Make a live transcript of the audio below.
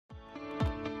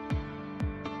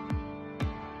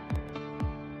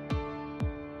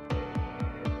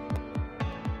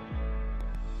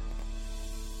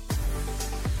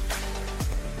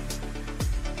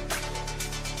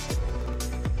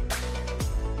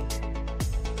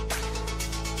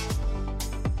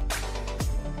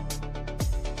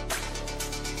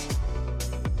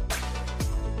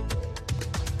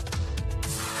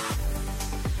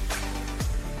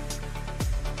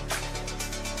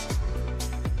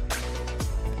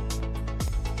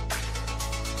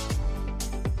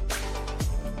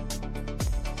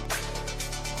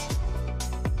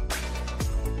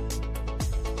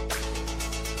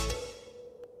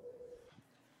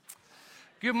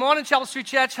Good morning, Chapel Street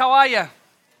Church. How are you?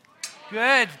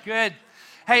 Good, good.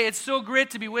 Hey, it's so great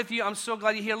to be with you. I'm so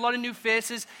glad you're here. A lot of new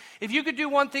faces. If you could do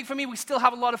one thing for me, we still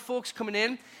have a lot of folks coming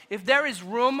in. If there is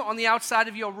room on the outside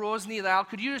of your rows near the aisle,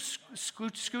 could you just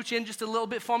scooch in just a little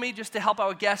bit for me, just to help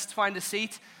our guests find a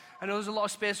seat? I know there's a lot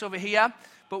of space over here,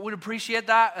 but would appreciate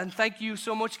that. And thank you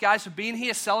so much, guys, for being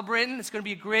here, celebrating. It's going to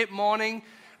be a great morning.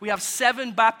 We have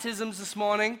 7 baptisms this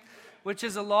morning, which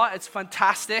is a lot. It's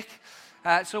fantastic.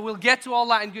 So we'll get to all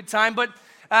that in good time. But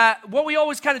what we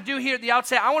always kind of do here at the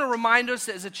outset, I want to remind us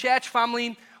that as a church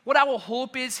family, what our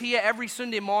hope is here every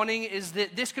Sunday morning is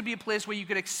that this could be a place where you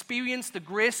could experience the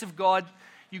grace of God,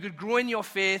 you could grow in your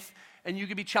faith, and you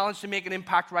could be challenged to make an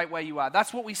impact right where you are.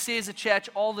 That's what we say as a church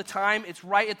all the time. It's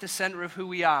right at the center of who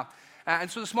we are. And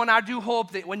so this morning, I do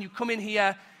hope that when you come in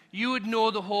here, you would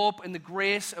know the hope and the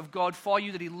grace of God for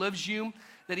you, that He loves you,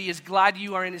 that He is glad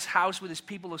you are in His house with His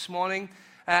people this morning,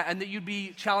 and that you'd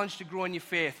be challenged to grow in your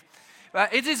faith.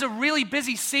 It is a really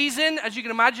busy season. As you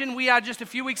can imagine, we are just a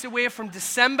few weeks away from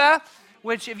December,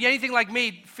 which, if you're anything like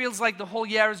me, feels like the whole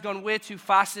year has gone way too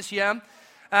fast this year.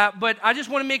 But I just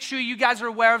want to make sure you guys are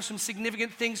aware of some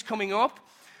significant things coming up.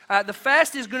 The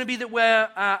first is going to be that we're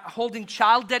holding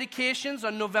child dedications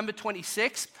on November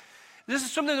 26th. This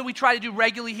is something that we try to do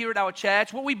regularly here at our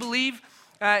church. What we believe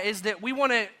is that we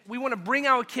want to bring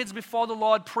our kids before the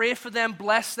Lord, pray for them,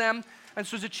 bless them. And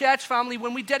so as a church family,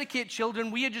 when we dedicate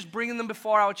children, we are just bringing them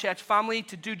before our church family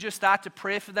to do just that, to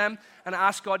pray for them and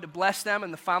ask God to bless them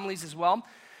and the families as well.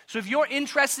 So if you're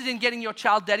interested in getting your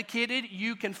child dedicated,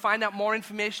 you can find out more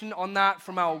information on that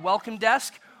from our welcome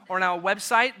desk or on our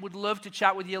website. Would love to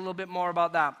chat with you a little bit more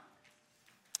about that.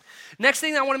 Next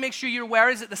thing I want to make sure you're aware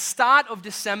is at the start of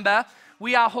December,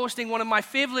 we are hosting one of my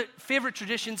favorite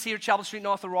traditions here at Chapel Street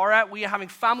North Aurora. We are having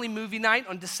family movie night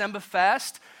on December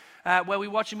 1st. Where we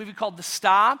watch a movie called The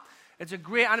Star. It's a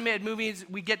great animated movie.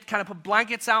 We get kind of put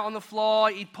blankets out on the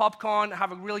floor, eat popcorn,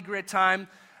 have a really great time.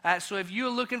 So if you're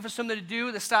looking for something to do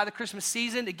at the start of the Christmas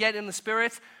season to get in the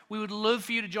spirit, we would love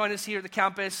for you to join us here at the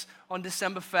campus on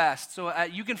December 1st. So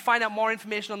you can find out more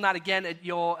information on that again at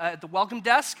the welcome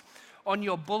desk, on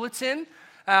your bulletin,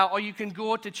 or you can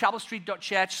go to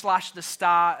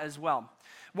chapelstreet.church/thestar as well.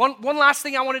 One last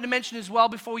thing I wanted to mention as well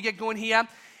before we get going here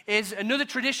is another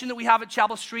tradition that we have at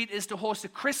Chapel Street is to host a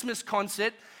Christmas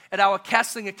concert at our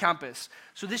Kesslinger campus.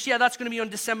 So this year, that's going to be on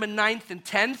December 9th and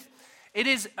 10th. It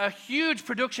is a huge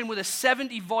production with a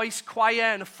 70-voice choir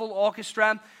and a full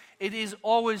orchestra. It is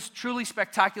always truly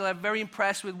spectacular. I'm very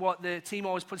impressed with what the team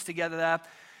always puts together there.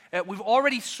 We've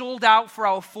already sold out for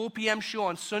our 4 p.m. show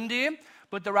on Sunday,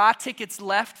 but there are tickets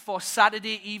left for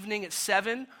Saturday evening at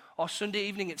 7 or Sunday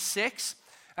evening at 6.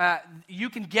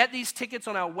 You can get these tickets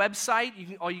on our website,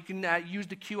 or you can use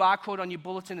the QR code on your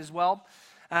bulletin as well.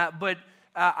 But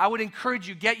I would encourage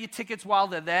you, get your tickets while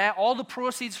they're there. All the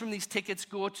proceeds from these tickets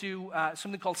go to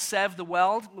something called Serve the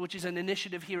World, which is an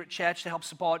initiative here at church to help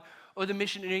support other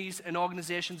missionaries and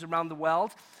organizations around the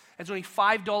world. It's only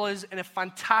 $5 and a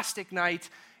fantastic night.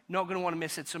 Not going to want to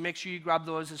miss it, so make sure you grab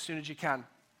those as soon as you can.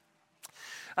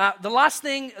 The last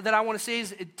thing that I want to say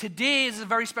is today is a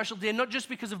very special day, not just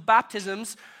because of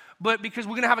baptisms, but because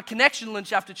we're going to have a connection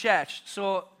lunch after church.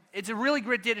 So it's a really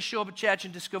great day to show up at church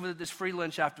and discover that there's free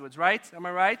lunch afterwards, right? Am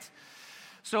I right?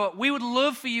 So we would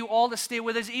love for you all to stay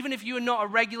with us. Even if you are not a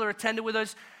regular attender with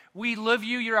us, we love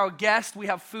you. You're our guest. We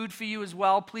have food for you as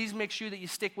well. Please make sure that you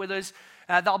stick with us.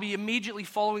 That'll be immediately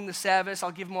following the service.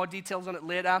 I'll give more details on it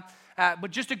later.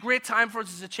 But just a great time for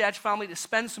us as a church family to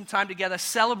spend some time together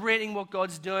celebrating what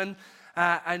God's done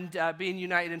and being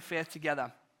united in faith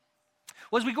together.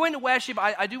 Well, as we go into worship,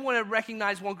 I do want to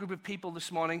recognize one group of people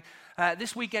this morning.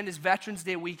 This weekend is Veterans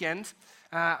Day weekend,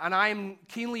 and I am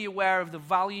keenly aware of the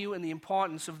value and the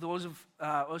importance of those of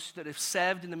us that have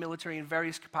served in the military in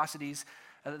various capacities,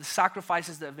 the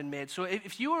sacrifices that have been made. So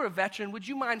if you are a veteran, would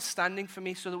you mind standing for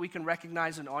me so that we can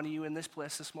recognize and honor you in this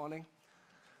place this morning?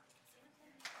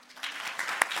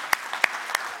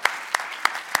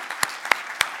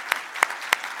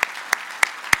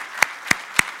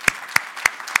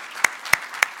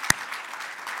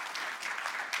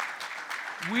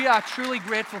 We are truly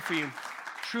grateful for you,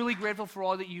 truly grateful for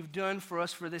all that you've done for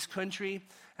us, for this country,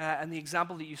 and the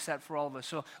example that you set for all of us.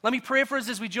 So let me pray for us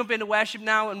as we jump into worship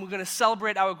now, and we're going to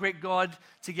celebrate our great God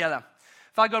together.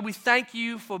 Father God, we thank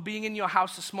you for being in your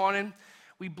house this morning.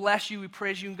 We bless you, we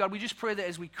praise you, and God, we just pray that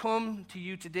as we come to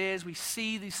you today, as we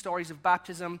see these stories of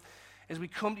baptism, as we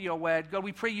come to your word, God,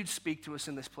 we pray you'd speak to us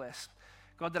in this place.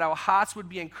 God, that our hearts would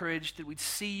be encouraged, that we'd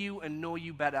see you and know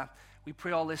you better. We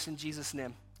pray all this in Jesus'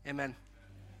 name. Amen.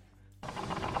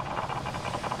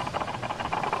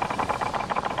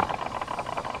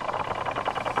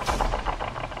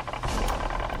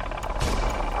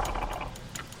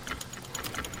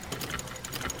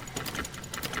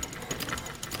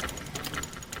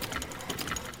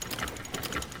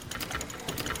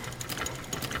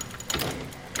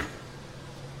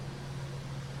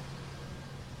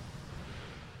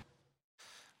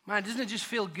 Man, doesn't it just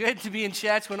feel good to be in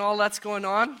church when all that's going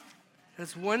on?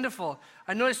 It's wonderful.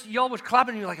 I noticed y'all were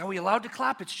clapping, and you're like, are we allowed to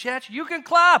clap? It's church. You can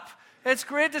clap. It's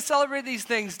great to celebrate these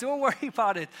things. Don't worry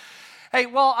about it. Hey,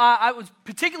 well, it was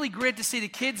particularly great to see the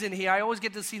kids in here. I always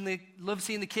get to love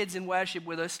seeing the kids in worship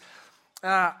with us.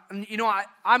 And you know,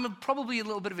 I'm probably a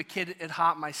little bit of a kid at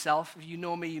heart myself. If you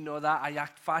know me, you know that. I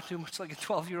act far too much like a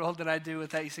 12-year-old than I do a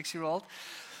 36-year-old.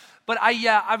 But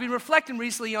I've been reflecting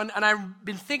recently on, and I've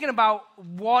been thinking about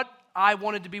what I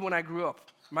wanted to be when I grew up,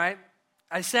 right?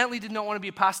 I certainly did not want to be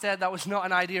a pastor. That was not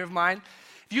an idea of mine.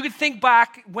 If you could think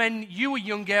back when you were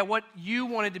younger, what you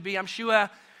wanted to be, I'm sure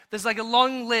there's like a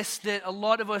long list that a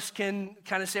lot of us can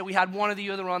kind of say we had one or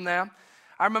the other on there.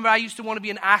 I remember I used to want to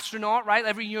be an astronaut, right?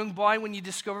 Every young boy, when you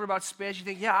discover about space, you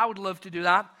think, yeah, I would love to do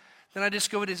that. Then I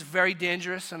discovered it's very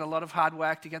dangerous and a lot of hard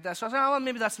work to get there. So I was like, oh, well,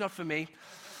 maybe that's not for me.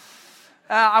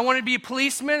 I wanted to be a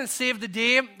policeman and save the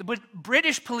day, but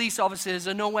British police officers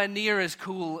are nowhere near as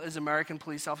cool as American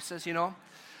police officers, you know?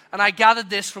 And I gathered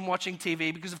this from watching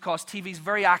TV because, of course, TV is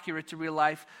very accurate to real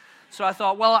life. So I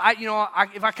thought, well,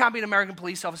 if I can't be an American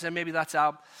police officer, maybe that's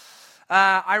out.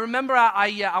 I remember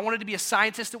I wanted to be a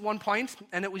scientist at one point,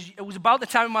 and it was about the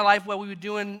time in my life where we were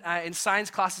doing in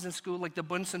science classes in school, like the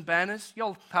Bunsen burners.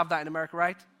 You'll have that in America,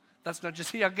 right? That's not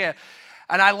just here. Okay.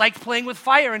 And I liked playing with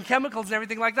fire and chemicals and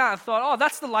everything like that. I thought, oh,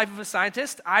 that's the life of a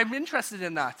scientist. I'm interested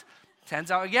in that.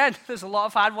 Turns out, again, there's a lot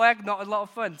of hard work, not a lot of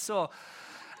fun. So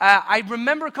I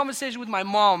remember a conversation with my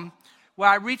mom where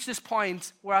I reached this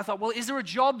point where I thought, well, is there a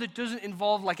job that doesn't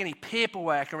involve like any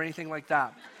paperwork or anything like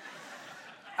that?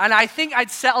 And I think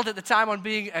I'd settled at the time on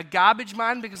being a garbage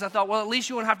man because I thought, well, at least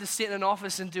you won't have to sit in an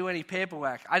office and do any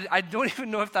paperwork. I don't even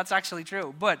know if that's actually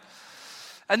true,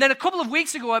 and then a couple of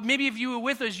weeks ago, maybe if you were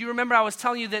with us, you remember I was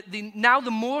telling you that now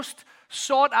the most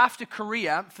sought-after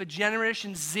career for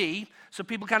Generation Z, so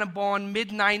people kind of born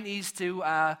mid-90s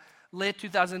to late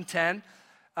 2010,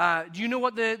 do you know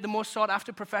what the most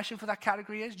sought-after profession for that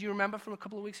category is? Do you remember from a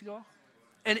couple of weeks ago?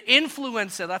 An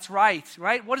influencer, that's right?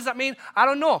 What does that mean? I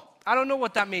don't know. I don't know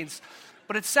what that means.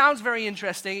 But it sounds very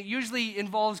interesting. It usually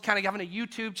involves kind of having a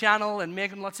YouTube channel and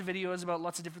making lots of videos about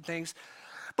lots of different things.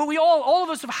 But we all of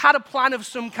us have had a plan of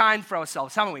some kind for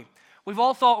ourselves, haven't we? We've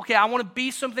all thought, okay, I want to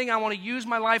be something, I want to use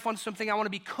my life on something, I want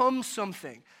to become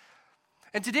something.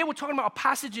 And today we're talking about a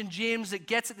passage in James that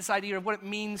gets at this idea of what it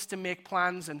means to make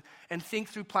plans and think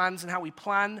through plans and how we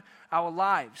plan our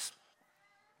lives.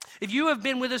 If you have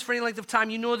been with us for any length of time,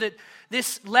 you know that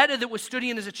this letter that we're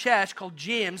studying as a church called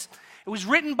James, it was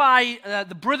written by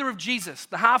the brother of Jesus,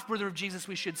 the half-brother of Jesus,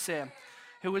 we should say,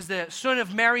 who was the son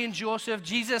of Mary and Joseph.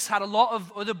 Jesus had a lot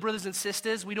of other brothers and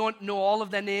sisters. We don't know all of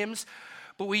their names,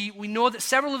 but we know that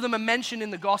several of them are mentioned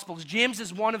in the Gospels. James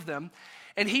is one of them.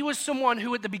 And he was someone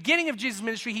who, at the beginning of Jesus'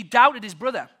 ministry, he doubted his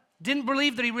brother. Didn't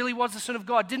believe that he really was the Son of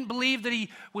God. Didn't believe that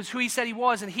he was who he said he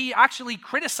was. And he actually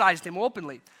criticized him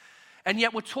openly. And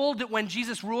yet we're told that when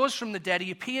Jesus rose from the dead,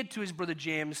 he appeared to his brother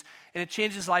James, and it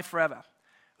changed his life forever.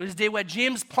 It was a day where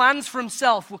James' plans for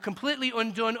himself were completely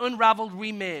undone, unraveled,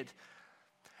 remade.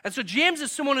 And so James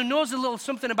is someone who knows a little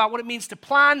something about what it means to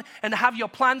plan and to have your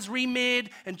plans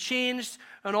remade and changed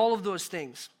and all of those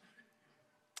things.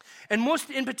 And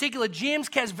most in particular, James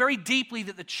cares very deeply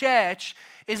that the church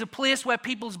is a place where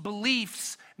people's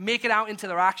beliefs make it out into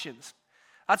their actions.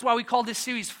 That's why we call this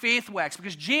series Faith Works,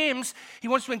 because James, he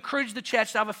wants to encourage the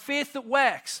church to have a faith that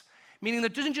works, meaning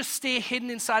that doesn't just stay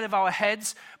hidden inside of our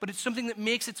heads, but it's something that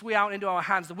makes its way out into our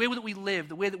hands, the way that we live,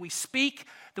 the way that we speak,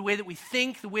 the way that we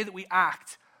think, the way that we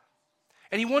act.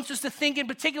 And he wants us to think in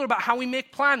particular about how we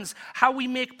make plans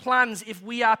if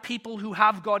we are people who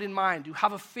have God in mind, who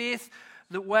have a faith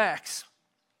that works.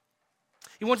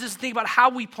 He wants us to think about how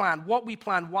we plan, what we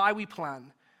plan, why we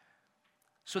plan,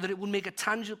 so that it will make a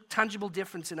tangible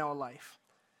difference in our life.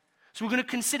 So we're going to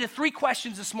consider three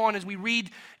questions this morning as we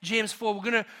read James 4.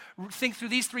 We're going to think through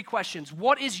these three questions.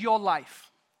 What is your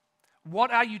life?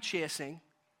 What are you chasing?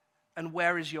 And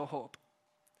where is your hope?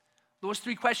 Those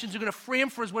three questions are going to frame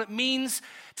for us what it means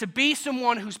to be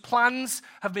someone whose plans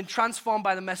have been transformed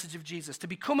by the message of Jesus, to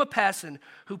become a person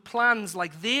who plans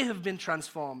like they have been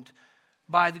transformed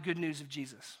by the good news of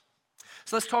Jesus.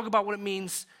 So let's talk about what it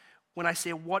means when I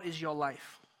say, what is your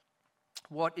life?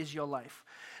 What is your life?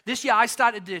 This year I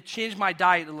started to change my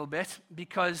diet a little bit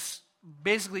because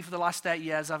basically for the last 30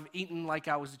 years I've eaten like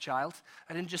I was a child.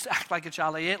 I didn't just act like a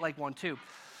child, I ate like one too.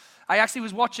 I actually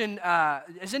was watching,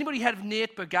 has anybody heard of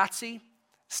Nate Bargatze,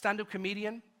 stand-up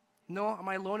comedian? No? Am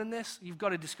I alone in this? You've got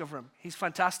to discover him. He's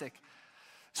fantastic.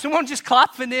 Someone just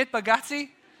clap for Nate Bargatze?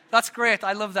 That's great.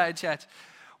 I love that in church.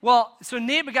 Well, so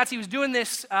Nate Bargatze was doing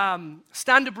this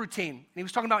stand-up routine. And he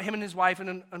was talking about him and his wife.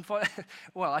 And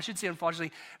well, I should say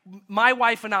unfortunately, my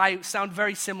wife and I sound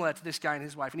very similar to this guy and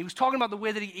his wife. And he was talking about the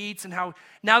way that he eats and how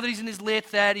now that he's in his late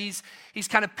 30s, he's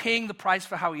kind of paying the price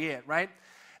for how he ate, right?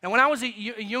 And when I was a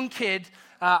young kid,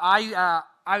 I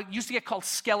used to get called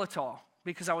Skeletor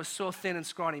because I was so thin and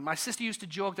scrawny. My sister used to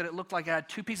joke that it looked like I had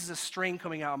 2 pieces of string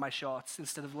coming out of my shorts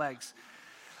instead of legs.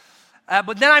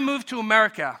 But then I moved to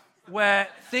America, where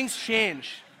things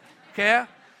change, okay?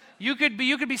 You could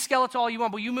be Skeletor all you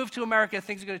want, but you move to America,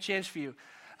 things are going to change for you.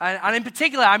 And in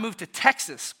particular, I moved to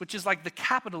Texas, which is like the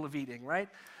capital of eating, right?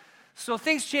 So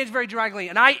things change very dramatically,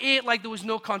 and I ate like there was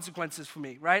no consequences for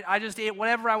me, right? I just ate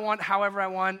whatever I want, however I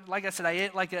want. Like I said, I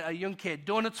ate like a young kid.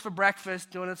 Donuts for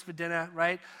breakfast, donuts for dinner,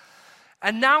 right?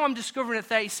 And now I'm discovering at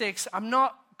 36, I'm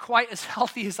not quite as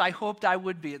healthy as I hoped I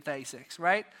would be at 36,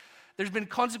 right? There's been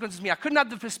consequences to me. I couldn't have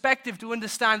the perspective to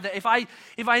understand that if I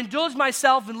indulged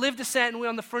myself and lived a certain way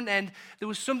on the front end, there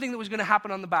was something that was going to happen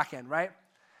on the back end, right?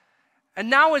 And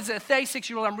now as a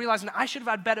 36-year-old, I'm realizing I should have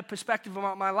had better perspective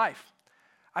about my life.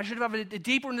 I should have a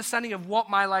deeper understanding of what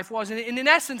my life was. And in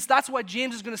essence, that's what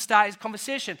James is going to start his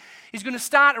conversation. He's going to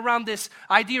start around this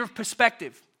idea of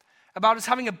perspective, about us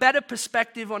having a better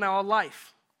perspective on our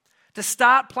life, to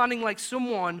start planning like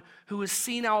someone who has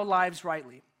seen our lives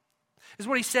rightly. This is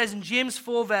what he says in James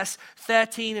 4, verse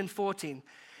 13 and 14.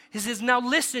 He says, now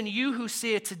listen, you who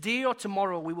say today or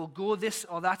tomorrow we will go this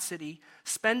or that city,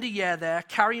 spend a year there,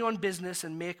 carry on business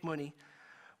and make money.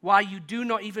 Why you do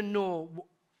not even know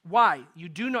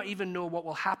what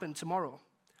will happen tomorrow.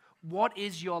 What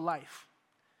is your life?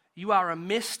 You are a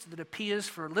mist that appears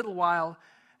for a little while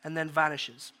and then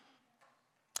vanishes.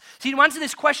 See, to answer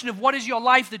this question of what is your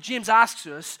life that James asks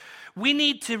us, we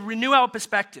need to renew our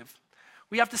perspective.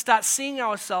 We have to start seeing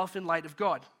ourselves in light of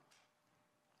God.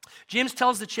 James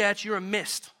tells the church, you're a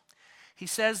mist. He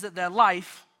says that their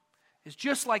life is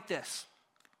just like this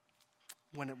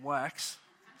when it works.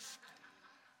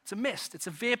 It's a mist. It's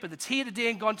a vapor that's here today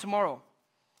and gone tomorrow.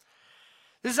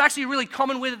 This is actually a really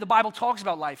common way that the Bible talks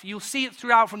about life. You'll see it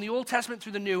throughout, from the Old Testament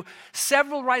through the New.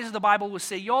 Several writers of the Bible will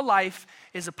say your life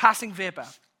is a passing vapor.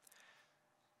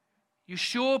 You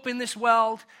show up in this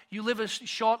world, you live a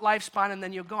short lifespan, and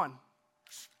then you're gone.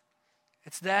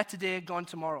 It's there today, gone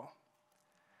tomorrow.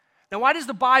 Now, why does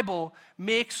the Bible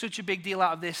make such a big deal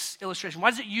out of this illustration? Why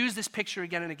does it use this picture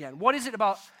again and again? What is it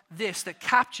about this that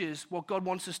captures what God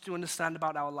wants us to understand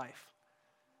about our life?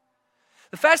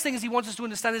 The first thing is he wants us to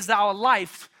understand is that our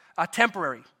life are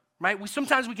temporary, right?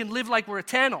 Sometimes we can live like we're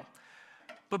eternal,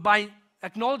 but by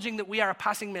acknowledging that we are a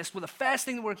passing mist, well, the first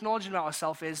thing that we're acknowledging about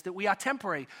ourselves is that we are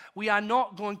temporary. We are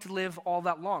not going to live all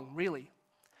that long, really.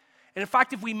 And in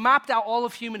fact, if we mapped out all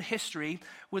of human history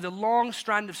with a long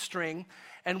strand of string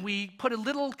and we put a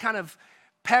little kind of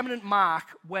permanent mark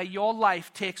where your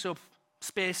life takes up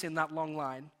space in that long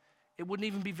line, it wouldn't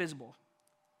even be visible.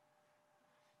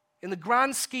 In the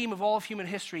grand scheme of all of human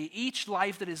history, each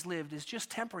life that is lived is just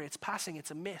temporary. It's passing.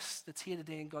 It's a mist that's here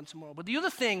today and gone tomorrow. But the other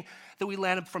thing that we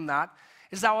learn from that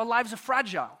is that our lives are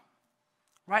fragile,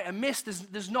 right? A mist,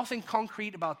 there's nothing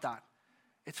concrete about that.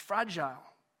 It's fragile.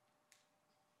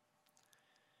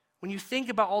 When you think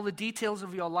about all the details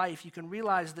of your life, you can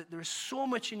realize that there's so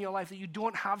much in your life that you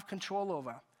don't have control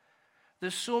over.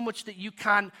 There's so much that you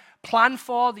can't plan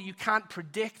for, that you can't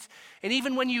predict. And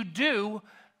even when you do,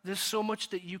 there's so much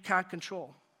that you can't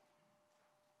control.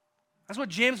 That's what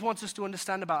James wants us to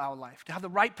understand about our life, to have the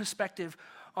right perspective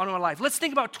on our life. Let's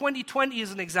think about 2020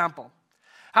 as an example.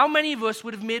 How many of us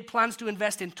would have made plans to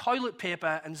invest in toilet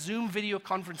paper and Zoom video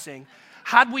conferencing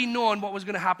had we known what was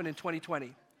going to happen in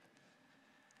 2020?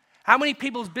 How many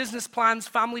people's business plans,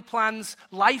 family plans,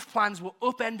 life plans were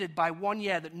upended by 1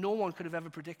 year that no one could have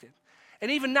ever predicted? And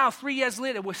even now, 3 years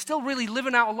later, we're still really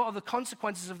living out a lot of the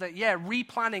consequences of that year,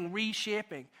 replanning,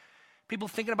 reshaping. People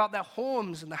thinking about their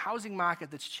homes and the housing market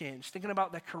that's changed, thinking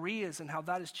about their careers and how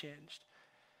that has changed.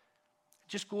 It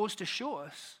just goes to show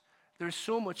us there is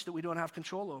so much that we don't have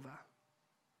control over.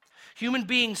 Human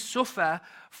beings suffer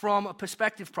from a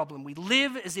perspective problem. We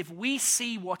live as if we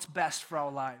see what's best for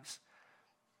our lives.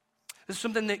 This is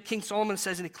something that King Solomon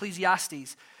says in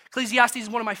Ecclesiastes. Ecclesiastes is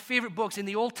one of my favorite books in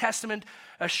the Old Testament,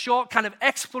 a short kind of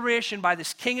exploration by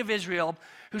this king of Israel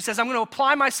who says, I'm going to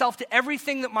apply myself to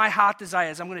everything that my heart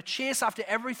desires. I'm going to chase after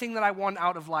everything that I want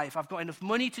out of life. I've got enough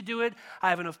money to do it. I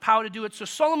have enough power to do it. So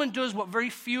Solomon does what very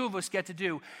few of us get to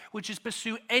do, which is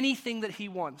pursue anything that he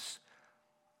wants.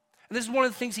 And this is one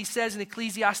of the things he says in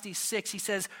Ecclesiastes 6. He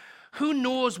says, who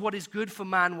knows what is good for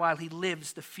man while he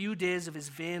lives the few days of his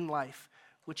vain life,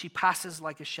 which he passes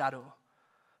like a shadow?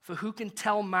 For who can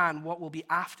tell man what will be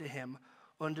after him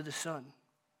under the sun?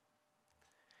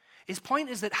 His point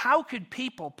is that how could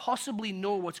people possibly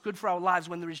know what's good for our lives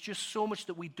when there is just so much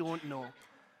that we don't know?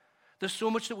 There's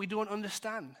so much that we don't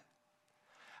understand.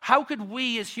 How could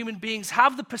we as human beings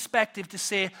have the perspective to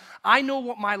say, I know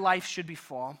what my life should be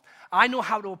for. I know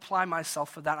how to apply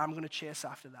myself for that. I'm going to chase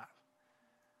after that.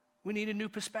 We need a new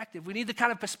perspective. We need the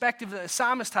kind of perspective that a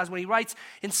psalmist has when he writes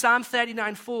in Psalm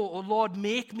 39:4, "O Lord,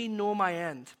 make me know my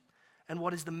end and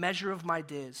what is the measure of my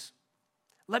days.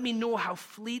 Let me know how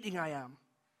fleeting I am."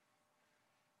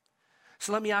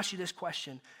 So let me ask you this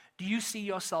question. Do you see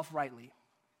yourself rightly?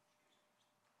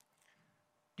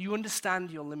 Do you understand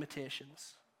your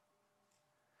limitations?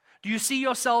 Do you see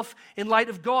yourself in light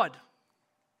of God?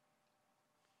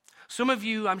 Some of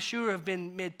you, I'm sure, have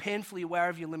been made painfully aware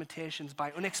of your limitations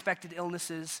by unexpected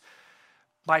illnesses,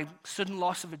 by sudden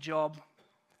loss of a job,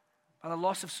 by the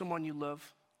loss of someone you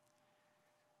love.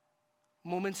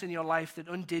 Moments in your life that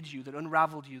undid you, that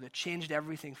unraveled you, that changed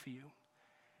everything for you.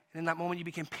 And in that moment, you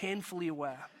became painfully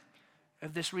aware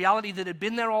of this reality that had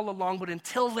been there all along, but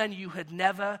until then, you had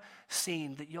never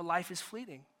seen that your life is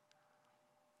fleeting,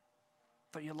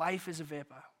 that your life is a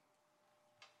vapor.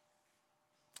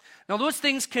 Now, those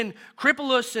things can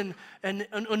cripple us and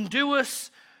undo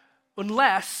us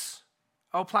unless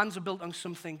our plans are built on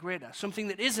something greater, something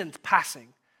that isn't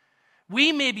passing.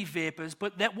 We may be vapors,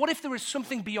 but what if there is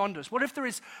something beyond us? What if there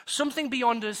is something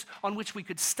beyond us on which we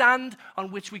could stand,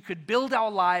 on which we could build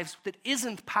our lives that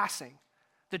isn't passing,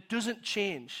 that doesn't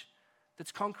change,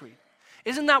 that's concrete?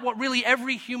 Isn't that what really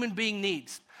every human being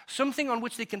needs? Something on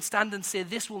which they can stand and say,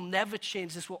 this will never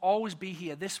change, this will always be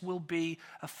here, this will be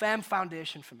a firm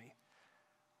foundation for me.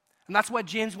 And that's where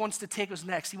James wants to take us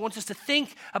next. He wants us to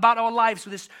think about our lives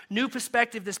with this new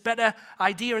perspective, this better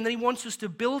idea, and then he wants us to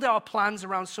build our plans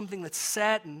around something that's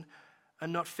certain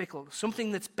and not fickle,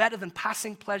 something that's better than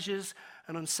passing pleasures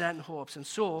and uncertain hopes. And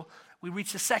so we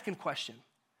reach the second question.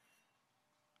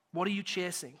 What are you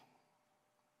chasing?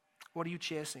 What are you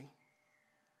chasing?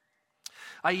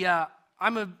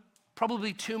 I'm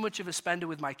probably too much of a spender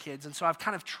with my kids, and so I've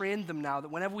kind of trained them now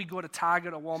that whenever we go to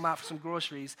Target or Walmart for some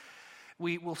groceries,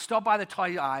 we will stop by the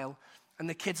toy aisle, and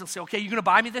the kids will say, okay, you're going to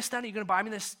buy me this then? Are you going to buy me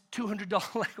this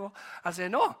 $200 Lego? I say,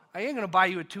 no, I ain't going to buy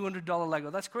you a $200 Lego.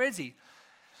 That's crazy.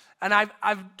 And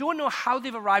I don't know how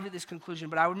they've arrived at this conclusion,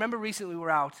 but I remember recently we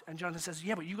were out, and Jonathan says,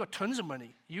 yeah, but you got tons of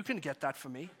money. You can get that for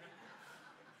me.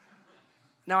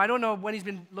 Now, I don't know when he's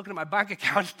been looking at my bank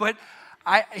account, but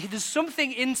there's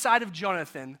something inside of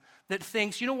Jonathan that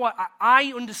thinks, you know what,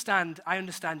 I understand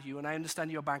you, and I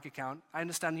understand your bank account. I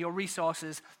understand your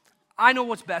resources. I know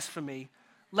what's best for me.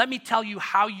 Let me tell you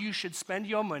how you should spend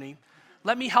your money.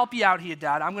 Let me help you out here,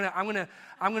 Dad. I'm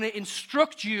gonna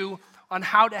instruct you on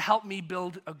how to help me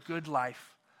build a good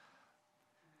life.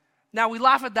 Now, we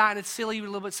laugh at that, and it's silly, we're a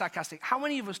little bit sarcastic. How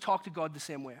many of us talk to God the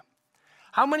same way?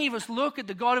 How many of us look at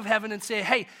the God of heaven and say,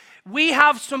 hey, we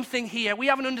have something here. We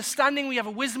have an understanding. We have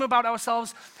a wisdom about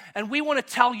ourselves, and we want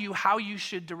to tell you how you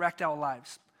should direct our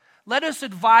lives. Let us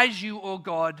advise you, O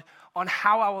God, on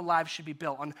how our lives should be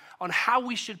built, on how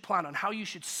we should plan, on how you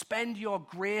should spend your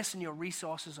grace and your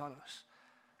resources on us.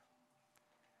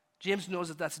 James knows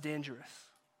that that's dangerous.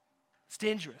 It's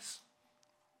dangerous.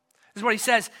 This is what he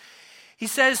says. He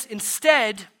says,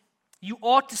 instead, you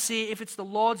ought to say, if it's the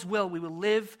Lord's will, we will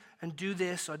live and do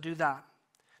this or do that.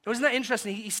 Now, isn't that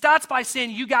interesting? He starts by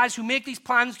saying, you guys who make these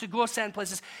plans to go certain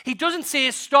places, he doesn't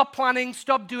say, stop planning,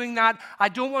 stop doing that. I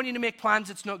don't want you to make plans,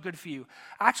 it's not good for you.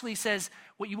 Actually, he says,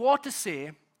 what you ought to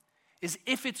say is,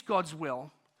 if it's God's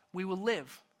will, we will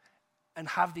live and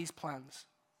have these plans.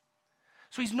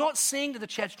 So he's not saying to the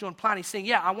church, don't plan. He's saying,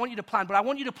 yeah, I want you to plan, but I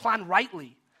want you to plan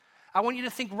rightly. I want you to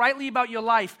think rightly about your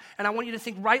life, and I want you to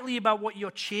think rightly about what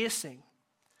you're chasing.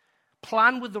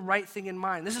 Plan with the right thing in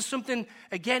mind. This is something,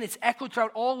 again, it's echoed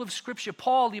throughout all of Scripture.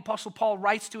 The Apostle Paul,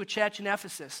 writes to a church in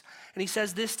Ephesus, and he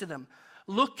says this to them: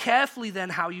 look carefully then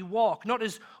how you walk, not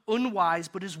as unwise,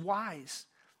 but as wise,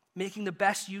 making the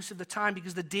best use of the time,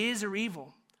 because the days are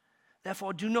evil.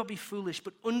 Therefore, do not be foolish,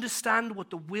 but understand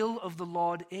what the will of the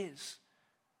Lord is.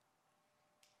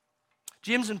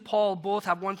 James and Paul both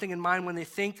have one thing in mind when they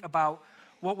think about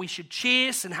what we should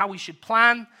chase and how we should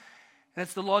plan, and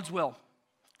it's the Lord's will.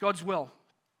 God's will.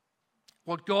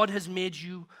 What God has made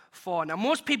you for. Now,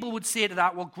 most people would say to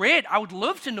that, well, great, I would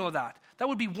love to know that. That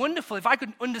would be wonderful if I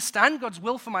could understand God's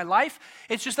will for my life.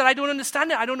 It's just that I don't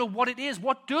understand it. I don't know what it is.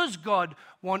 What does God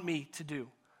want me to do?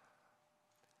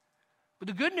 But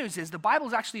the good news is the Bible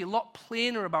is actually a lot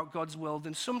plainer about God's will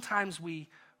than sometimes we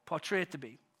portray it to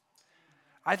be.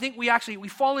 I think we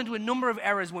fall into a number of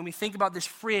errors when we think about this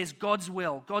phrase, God's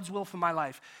will for my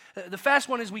life. The first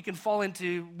one is we can fall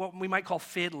into what we might call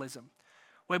fatalism,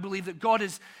 where we believe that God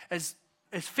has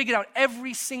has figured out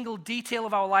every single detail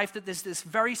of our life, that there's this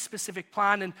very specific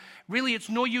plan, and really it's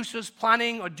no use us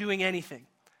planning or doing anything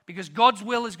because God's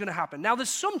will is going to happen. Now, there's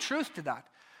some truth to that.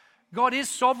 God is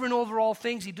sovereign over all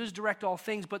things. He does direct all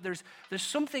things, but there's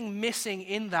something missing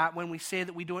in that when we say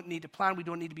that we don't need to plan, we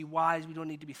don't need to be wise, we don't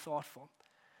need to be thoughtful.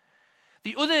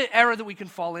 The other error that we can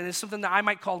fall in is something that I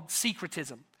might call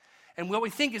secretism. And what we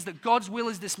think is that God's will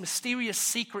is this mysterious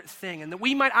secret thing, and that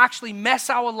we might actually mess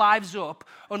our lives up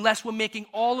unless we're making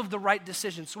all of the right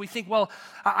decisions. So we think, well,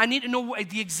 I need to know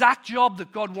the exact job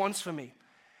that God wants for me.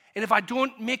 And if I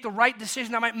don't make the right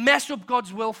decision, I might mess up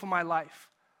God's will for my life.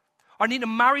 Or I need to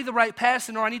marry the right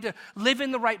person, or I need to live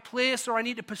in the right place, or I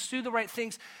need to pursue the right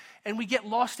things. And we get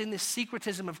lost in this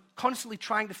secretism of constantly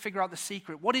trying to figure out the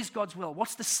secret. What is God's will?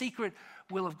 What's the secret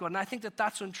will of God? And I think that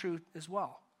that's untrue as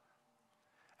well.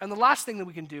 And the last thing that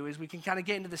we can do is we can kind of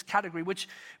get into this category, which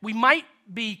we might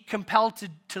be compelled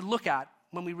to look at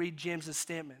when we read James's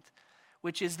statement,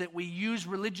 which is that we use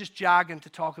religious jargon to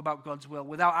talk about God's will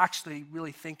without actually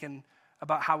really thinking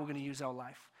about how we're going to use our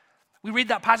life. We read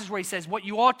that passage where he says, what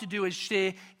you ought to do is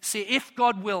say, if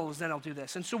God wills, then I'll do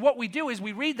this. And so what we do is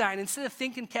we read that, and instead of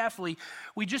thinking carefully,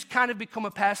 we just kind of become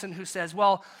a person who says,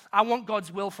 well, I want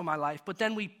God's will for my life, but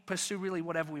then we pursue really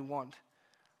whatever we want.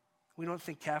 We don't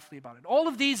think carefully about it. All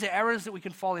of these are errors that we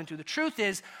can fall into. The truth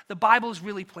is, the Bible is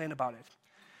really plain about it.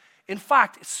 In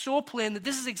fact, it's so plain that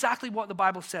this is exactly what the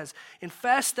Bible says. In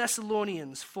 1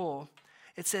 Thessalonians 4,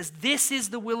 it says, this is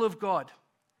the will of God,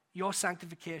 your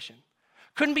sanctification.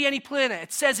 Couldn't be any plainer.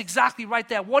 It says exactly right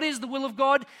there. What is the will of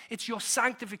God? It's your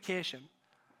sanctification.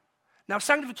 Now,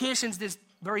 sanctification is this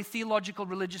very theological,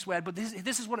 religious word, but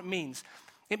this is what it means.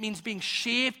 It means being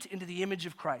shaped into the image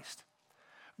of Christ.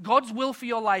 God's will for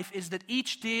your life is that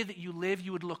each day that you live,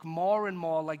 you would look more and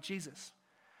more like Jesus.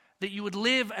 That you would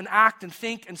live and act and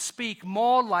think and speak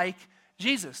more like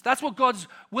Jesus. That's what God's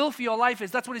will for your life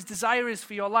is. That's what his desire is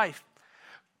for your life.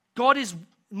 God is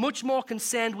much more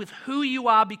concerned with who you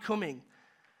are becoming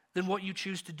than what you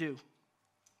choose to do.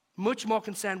 Much more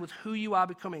concerned with who you are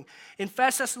becoming. In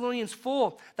 1 Thessalonians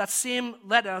 4, that same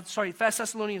letter, 1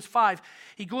 Thessalonians 5,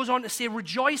 he goes on to say,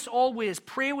 rejoice always,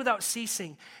 pray without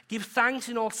ceasing, give thanks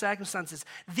in all circumstances.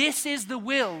 This is the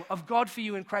will of God for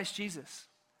you in Christ Jesus.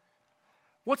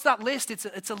 What's that list?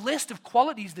 It's a list of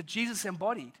qualities that Jesus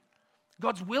embodied.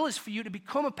 God's will is for you to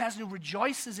become a person who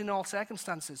rejoices in all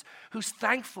circumstances, who's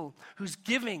thankful, who's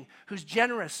giving, who's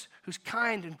generous, who's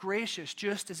kind and gracious,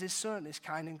 just as his son is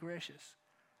kind and gracious.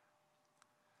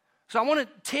 So I want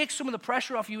to take some of the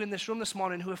pressure off you in this room this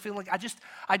morning who are feeling like,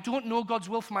 I don't know God's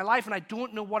will for my life and I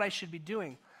don't know what I should be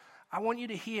doing. I want you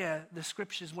to hear the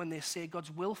scriptures when they say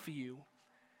God's will for you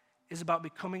is about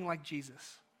becoming like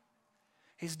Jesus.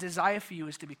 His desire for you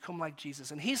is to become like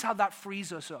Jesus. And here's how that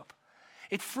frees us up.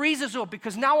 It frees us up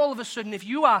because now all of a sudden, if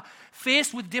you are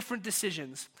faced with different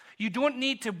decisions, you don't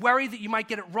need to worry that you might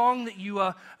get it wrong, that you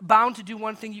are bound to do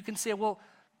one thing. You can say, well,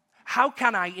 how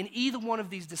can I, in either one of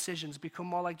these decisions, become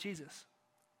more like Jesus?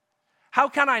 How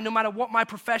can I, no matter what my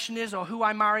profession is or who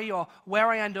I marry or where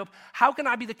I end up, how can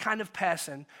I be the kind of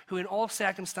person who in all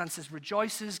circumstances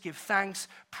rejoices, gives thanks,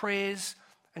 prays,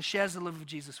 and shares the love of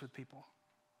Jesus with people?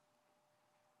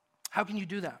 How can you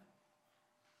do that?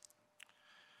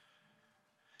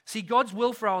 See, God's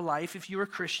will for our life, if you're a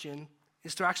Christian,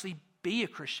 is to actually be a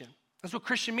Christian. That's what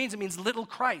Christian means. It means little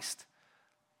Christ.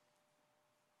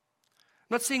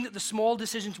 I'm not saying that the small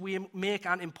decisions we make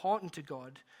aren't important to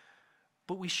God,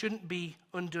 but we shouldn't be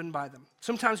undone by them.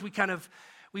 Sometimes we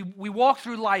walk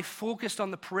through life focused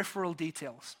on the peripheral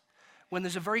details when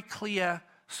there's a very clear,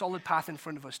 solid path in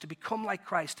front of us to become like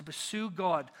Christ, to pursue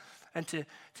God, and to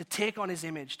take on his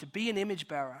image, to be an image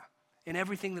bearer in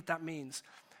everything that means.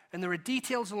 And there are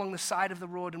details along the side of the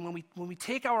road, and when we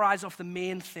take our eyes off the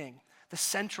main thing, the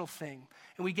central thing,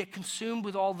 and we get consumed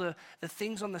with all the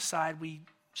things on the side, we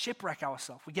shipwreck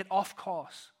ourselves. We get off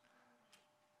course.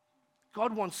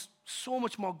 God wants so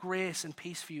much more grace and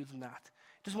peace for you than that.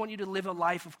 He doesn't want you to live a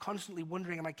life of constantly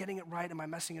wondering, am I getting it right? Am I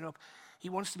messing it up? He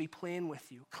wants to be plain with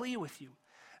you, clear with you.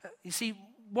 You see,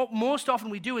 what most often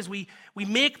we do is we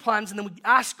make plans and then we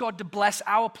ask God to bless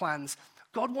our plans.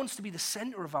 God wants to be the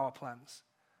center of our plans.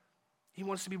 He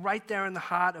wants to be right there in the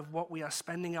heart of what we are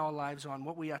spending our lives on,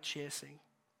 what we are chasing.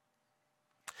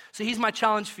 So here's my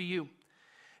challenge for you.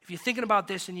 If you're thinking about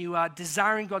this and you are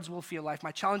desiring God's will for your life,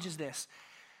 my challenge is this.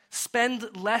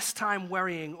 Spend less time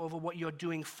worrying over what you're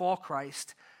doing for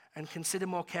Christ and consider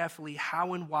more carefully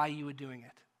how and why you are doing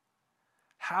it.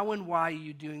 How and why are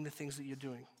you doing the things that you're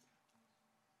doing?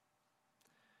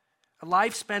 A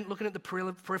life spent looking at the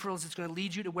peripherals is going to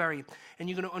lead you to worry. And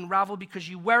you're going to unravel because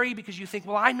you worry, because you think,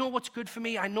 well, I know what's good for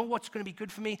me. I know what's going to be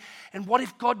good for me. And what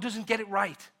if God doesn't get it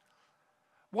right?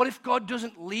 What if God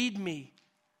doesn't lead me?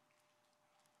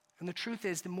 And the truth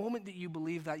is, the moment that you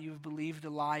believe that, you've believed a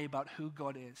lie about who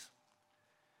God is.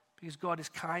 Because God is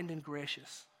kind and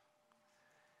gracious.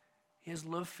 He has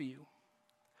love for you.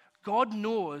 God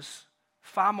knows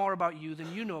far more about you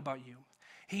than you know about you.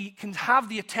 He can have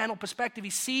the eternal perspective. He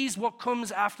sees what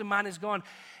comes after man is gone,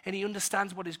 and he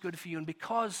understands what is good for you. And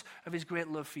because of his great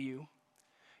love for you,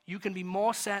 you can be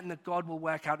more certain that God will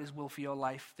work out his will for your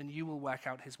life than you will work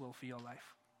out his will for your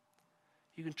life.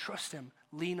 You can trust him,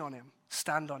 lean on him,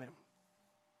 stand on him.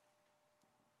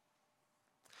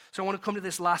 So I want to come to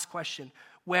this last question.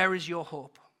 Where is your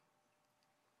hope?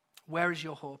 Where is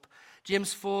your hope?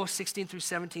 James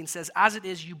 4:16-17 says, as it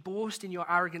is, you boast in your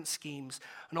arrogant schemes,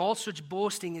 and all such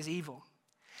boasting is evil.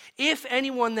 If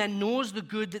anyone then knows the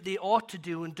good that they ought to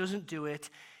do and doesn't do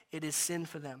it, it is sin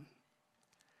for them.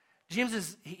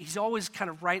 James he's always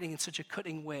kind of writing in such a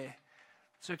cutting way.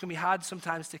 So it can be hard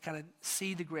sometimes to kind of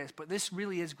see the grace, but this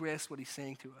really is grace, what he's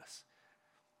saying to us.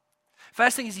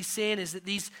 First thing he's saying is that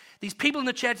these people in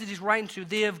the church that he's writing to,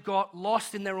 they have got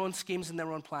lost in their own schemes and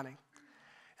their own planning.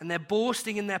 And they're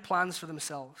boasting in their plans for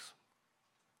themselves.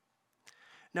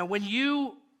 Now, when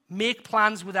you make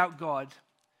plans without God,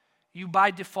 you by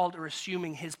default are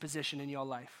assuming his position in your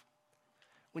life.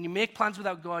 When you make plans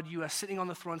without God, you are sitting on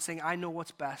the throne saying, I know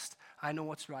what's best. I know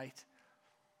what's right.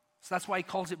 So that's why he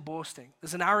calls it boasting.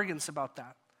 There's an arrogance about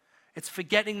that. It's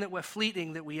forgetting that we're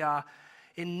fleeting, that we are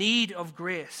in need of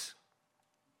grace.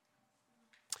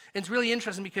 And it's really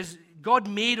interesting because God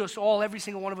made us all, every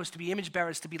single one of us, to be image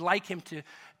bearers, to be like him,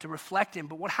 to reflect him.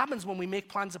 But what happens when we make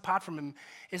plans apart from him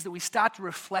is that we start to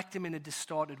reflect him in a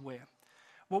distorted way.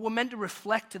 What we're meant to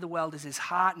reflect to the world is his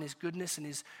heart and his goodness and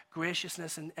his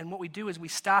graciousness. And what we do is we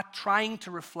start trying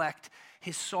to reflect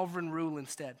his sovereign rule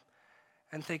instead.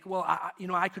 And think, well,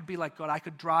 I could be like God. I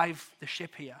could drive the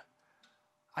ship here.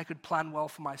 I could plan well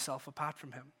for myself apart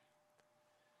from him.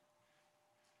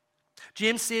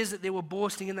 James says that they were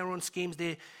boasting in their own schemes.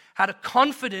 They had a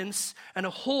confidence and a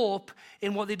hope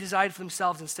in what they desired for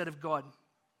themselves instead of God.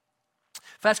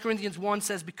 1 Corinthians 1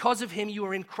 says, because of him you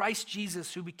are in Christ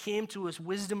Jesus, who became to us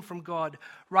wisdom from God,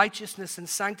 righteousness and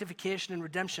sanctification and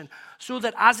redemption, so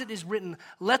that as it is written,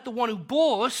 let the one who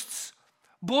boasts,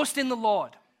 boast in the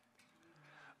Lord.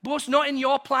 Boast not in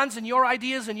your plans and your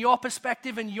ideas and your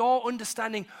perspective and your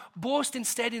understanding. Boast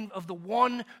instead of the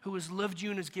one who has loved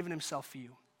you and has given himself for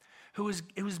you. Who has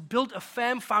built a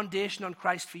firm foundation on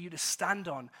Christ for you to stand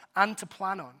on and to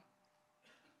plan on.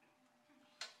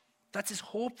 That's his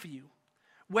hope for you.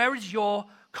 Where is your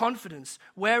confidence?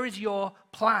 Where is your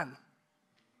plan?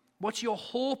 What's your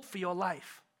hope for your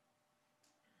life?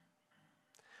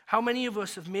 How many of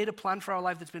us have made a plan for our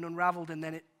life that's been unraveled and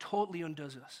then it totally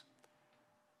undoes us?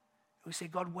 We say,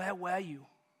 God, where were you?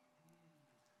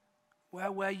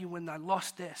 Where were you when I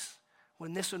lost this?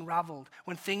 When this unraveled?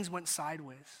 When things went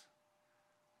sideways?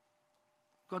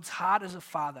 God's heart as a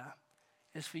father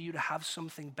is for you to have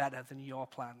something better than your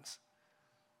plans.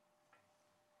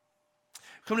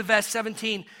 Come to verse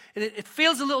 17, and it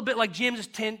feels a little bit like James has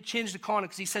changed the corner,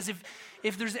 because he says,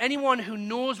 if there's anyone who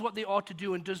knows what they ought to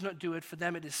do and does not do it, for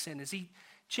them it is sin. Is he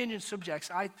changing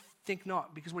subjects? I think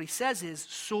not, because what he says is,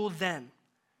 so then.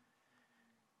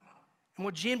 And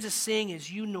what James is saying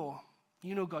is, you know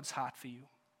God's heart for you.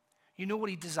 You know what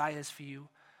he desires for you.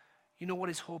 You know what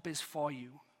his hope is for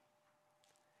you.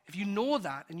 If you know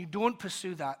that and you don't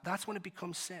pursue that, that's when it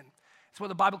becomes sin. It's what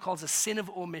the Bible calls a sin of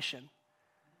omission.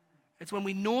 It's when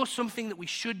we know something that we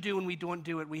should do and we don't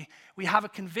do it. We have a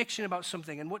conviction about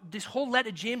something. And what this whole letter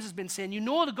James has been saying, you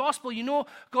know the gospel, you know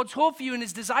God's hope for you, and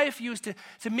his desire for you is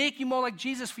to make you more like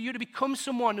Jesus, for you to become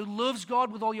someone who loves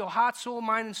God with all your heart, soul,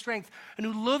 mind, and strength, and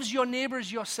who loves your neighbor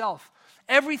as yourself.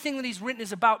 Everything that he's written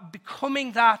is about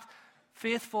becoming that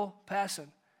faithful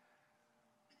person.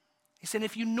 He said,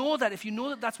 if you know that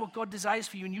that's what God desires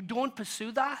for you and you don't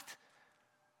pursue that,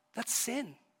 that's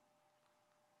sin.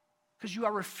 Because you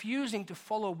are refusing to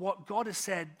follow what God has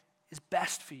said is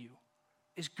best for you,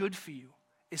 is good for you,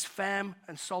 is firm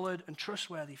and solid and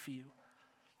trustworthy for you.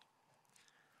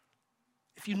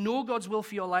 If you know God's will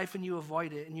for your life and you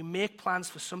avoid it and you make plans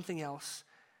for something else,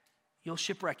 you'll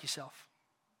shipwreck yourself.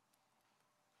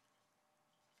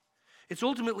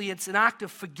 It's an act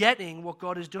of forgetting what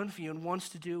God has done for you and wants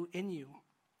to do in you.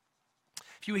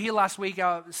 If you were here last week,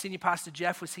 our senior pastor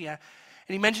Jeff was here,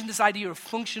 and he mentioned this idea of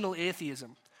functional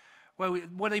atheism.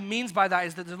 What he means by that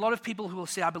is that there's a lot of people who will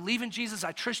say, I believe in Jesus,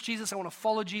 I trust Jesus, I want to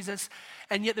follow Jesus,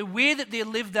 and yet the way that they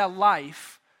live their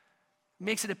life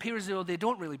makes it appear as though they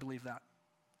don't really believe that.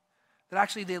 That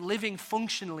actually they're living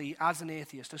functionally as an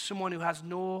atheist, as someone who has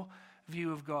no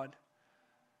view of God.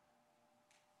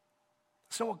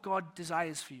 That's not what God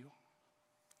desires for you.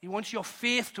 He wants your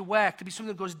faith to work, to be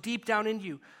something that goes deep down in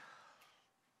you.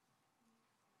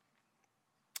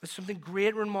 It's something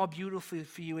greater and more beautiful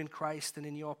for you in Christ than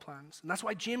in your plans. And that's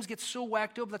why James gets so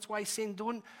worked up. That's why he's saying,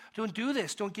 don't do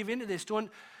this. Don't give in to this. Don't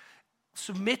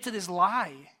submit to this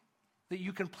lie that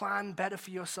you can plan better for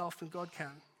yourself than God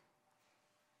can.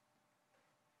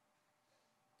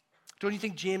 Don't you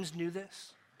think James knew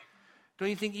this? Don't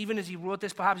you think even as he wrote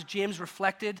this, perhaps James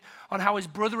reflected on how his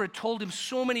brother had told him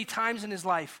so many times in his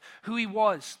life who he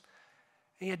was?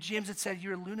 And yet James had said,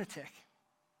 you're a lunatic.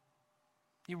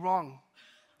 You're wrong.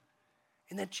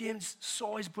 And then James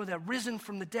saw his brother risen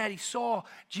from the dead. He saw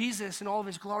Jesus in all of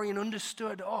his glory and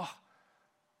understood, oh,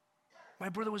 my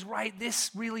brother was right.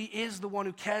 This really is the one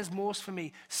who cares most for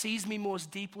me, sees me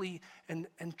most deeply and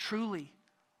truly.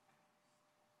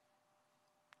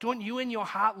 Don't you in your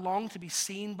heart long to be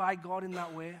seen by God in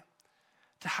that way?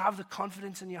 To have the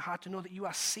confidence in your heart to know that you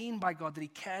are seen by God, that he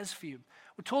cares for you.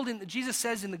 We're told Jesus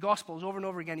says in the Gospels over and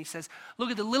over again, he says,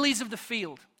 look at the lilies of the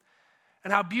field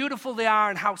and how beautiful they are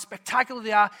and how spectacular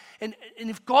they are. And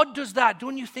if God does that,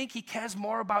 don't you think he cares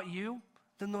more about you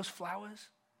than those flowers?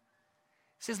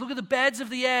 He says, look at the birds of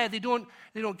the air. They don't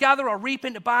gather or reap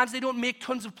into barns. They don't make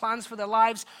tons of plans for their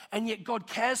lives, and yet God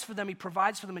cares for them. He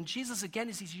provides for them. And Jesus, again,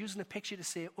 is he's using a picture to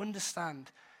say,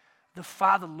 understand, the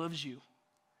Father loves you.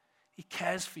 He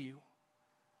cares for you.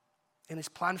 And his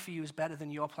plan for you is better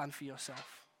than your plan for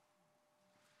yourself.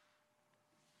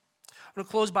 I'm going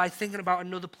to close by thinking about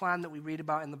another plan that we read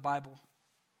about in the Bible.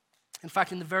 In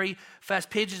fact, in the very first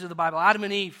pages of the Bible, Adam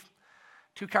and Eve,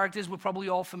 two characters we're probably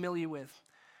all familiar with.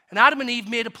 And Adam and Eve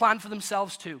made a plan for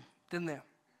themselves too, didn't they?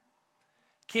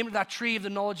 Came to that tree of the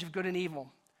knowledge of good and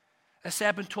evil. A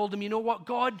serpent told them, you know what?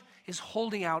 God is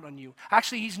holding out on you.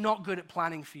 Actually, he's not good at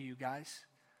planning for you guys.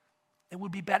 It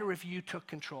would be better if you took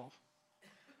control.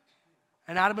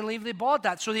 And Adam and Eve, they bought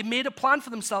that. So they made a plan for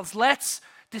themselves. Let's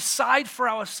decide for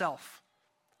ourselves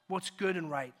what's good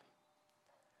and right.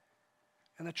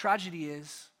 And the tragedy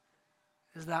is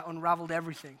that unraveled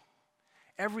everything.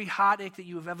 Every heartache that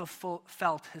you have ever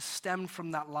felt has stemmed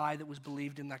from that lie that was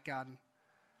believed in that garden.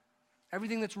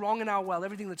 Everything that's wrong in our world,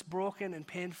 everything that's broken and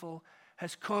painful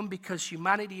has come because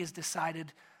humanity has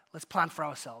decided, let's plan for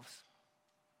ourselves.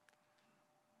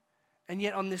 And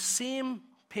yet on this same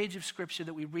page of Scripture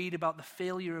that we read about the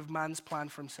failure of man's plan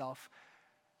for himself,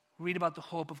 we read about the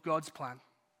hope of God's plan.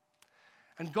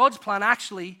 And God's plan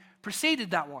actually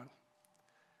preceded that one.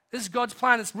 This is God's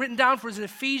plan. It's written down for us in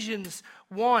Ephesians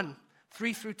 1,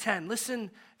 3 through 10.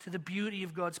 Listen to the beauty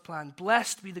of God's plan.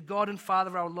 Blessed be the God and Father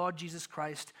of our Lord Jesus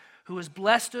Christ, who has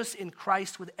blessed us in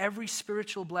Christ with every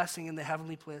spiritual blessing in the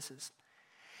heavenly places.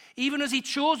 Even as he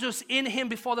chose us in him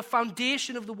before the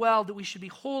foundation of the world, that we should be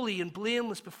holy and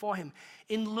blameless before him.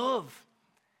 In love,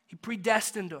 he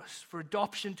predestined us for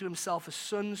adoption to himself as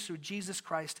sons through Jesus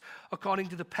Christ, according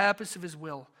to the purpose of his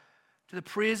will, to the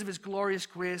praise of his glorious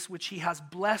grace, which he has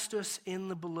blessed us in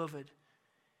the beloved.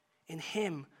 In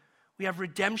him, we have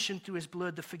redemption through his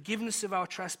blood, the forgiveness of our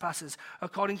trespasses,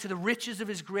 according to the riches of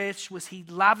his grace, which he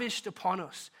lavished upon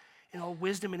us in all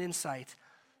wisdom and insight,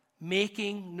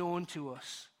 making known to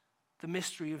us the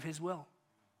mystery of his will,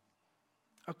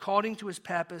 according to his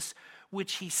purpose,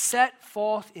 which he set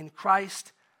forth in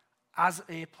Christ as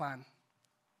a plan.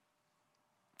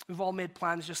 We've all made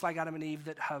plans just like Adam and Eve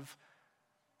that have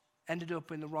ended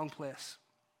up in the wrong place.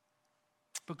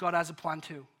 But God has a plan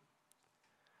too.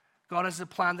 God has a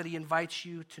plan that he invites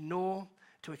you to know,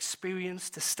 to experience,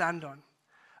 to stand on.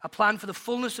 A plan for the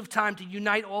fullness of time to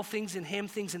unite all things in him,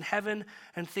 things in heaven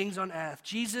and things on earth.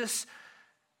 Jesus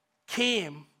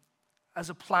came as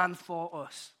a plan for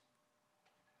us.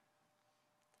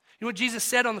 You know what Jesus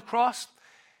said on the cross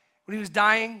when he was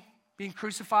dying, being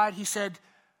crucified? He said,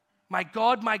 my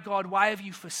God, why have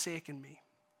you forsaken me?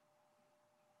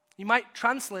 You might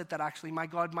translate that actually, my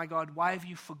God, why have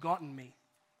you forgotten me?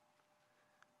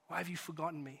 Why have you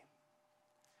forgotten me?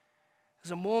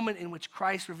 There's a moment in which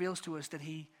Christ reveals to us that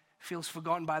he feels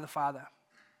forgotten by the Father.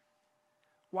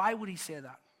 Why would he say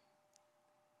that?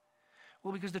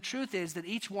 Well, because the truth is that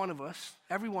each one of us,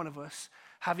 every one of us,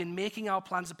 have in making our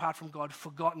plans apart from God,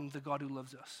 forgotten the God who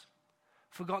loves us.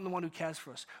 Forgotten the one who cares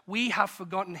for us. We have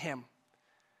forgotten him.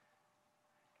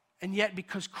 And yet,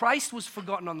 because Christ was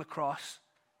forgotten on the cross,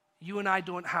 you and I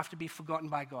don't have to be forgotten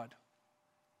by God.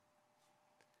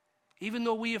 Even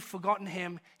though we have forgotten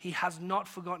him, he has not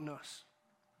forgotten us.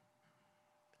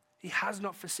 He has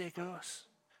not forsaken us.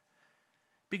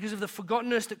 Because of the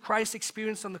forgottenness that Christ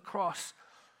experienced on the cross,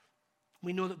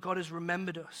 we know that God has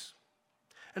remembered us.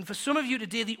 And for some of you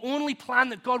today, the only plan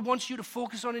that God wants you to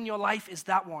focus on in your life is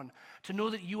that one. To know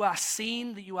that you are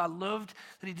seen, that you are loved,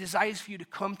 that he desires for you to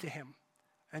come to him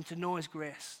and to know his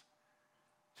grace,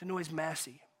 to know his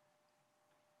mercy.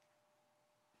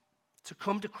 To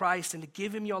come to Christ and to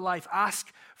give him your life.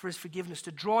 Ask for his forgiveness.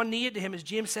 To draw near to him, as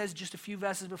James says just a few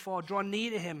verses before, draw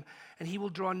near to him and he will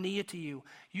draw near to you.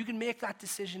 You can make that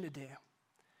decision today.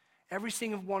 Every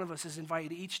single one of us is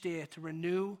invited each day to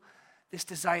renew this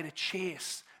desire to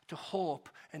chase, to hope,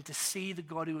 and to see the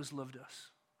God who has loved us.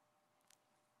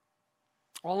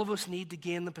 All of us need to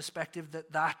gain the perspective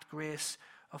that that grace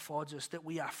affords us, that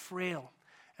we are frail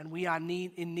and we are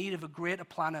in need of a greater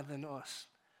planner than us,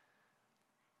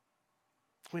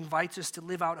 who invites us to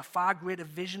live out a far greater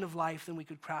vision of life than we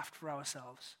could craft for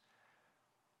ourselves.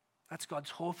 That's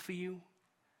God's hope for you.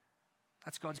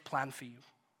 That's God's plan for you.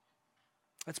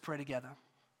 Let's pray together.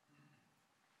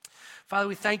 Father,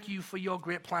 we thank you for your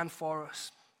great plan for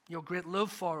us, your great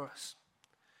love for us.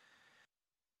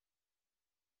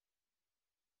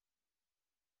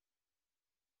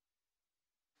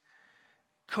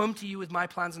 Come to you with my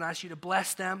plans and ask you to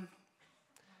bless them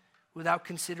without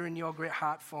considering your great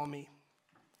heart for me.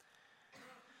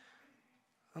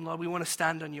 And Lord, we want to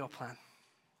stand on your plan.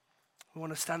 We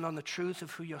want to stand on the truth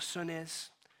of who your Son is.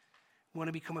 We want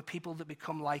to become a people that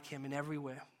become like him in every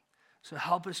way. So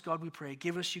help us, God, we pray.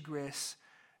 Give us your grace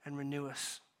and renew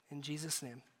us. In Jesus'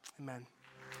 name, amen.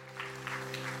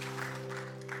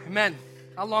 Amen.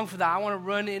 I long for that. I want to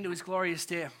run into his glorious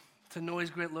day to know his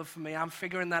great love for me. I'm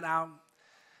figuring that out.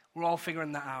 We're all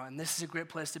figuring that out, and this is a great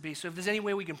place to be. So if there's any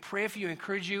way we can pray for you,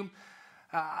 encourage you,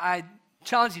 I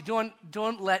challenge you,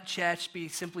 don't let church be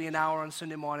simply an hour on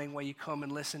Sunday morning where you come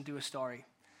and listen to a story.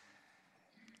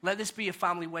 Let this be a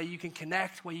family where you can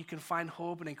connect, where you can find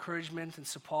hope and encouragement and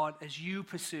support as you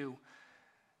pursue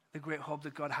the great hope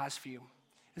that God has for you.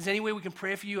 If there's any way we can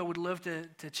pray for you, I would love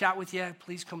to chat with you.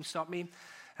 Please come stop me.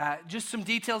 Just some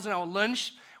details on our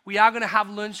lunch. We are going to have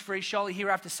lunch very shortly here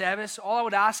after service. All I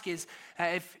would ask is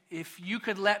if you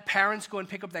could let parents go and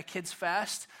pick up their kids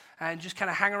first and just kind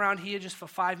of hang around here just for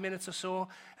 5 minutes or so,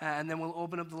 and then we'll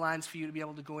open up the lines for you to be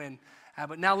able to go in.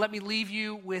 But now let me leave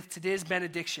you with today's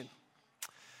benediction.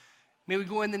 May we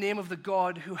go in the name of the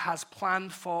God who has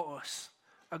planned for us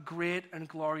a great and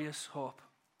glorious hope,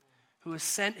 who has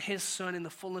sent his Son in the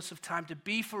fullness of time to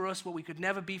be for us what we could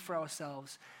never be for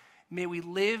ourselves. May we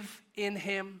live in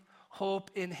him, hope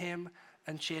in him,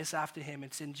 and chase after him.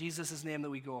 It's in Jesus' name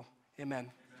that we go.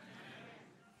 Amen.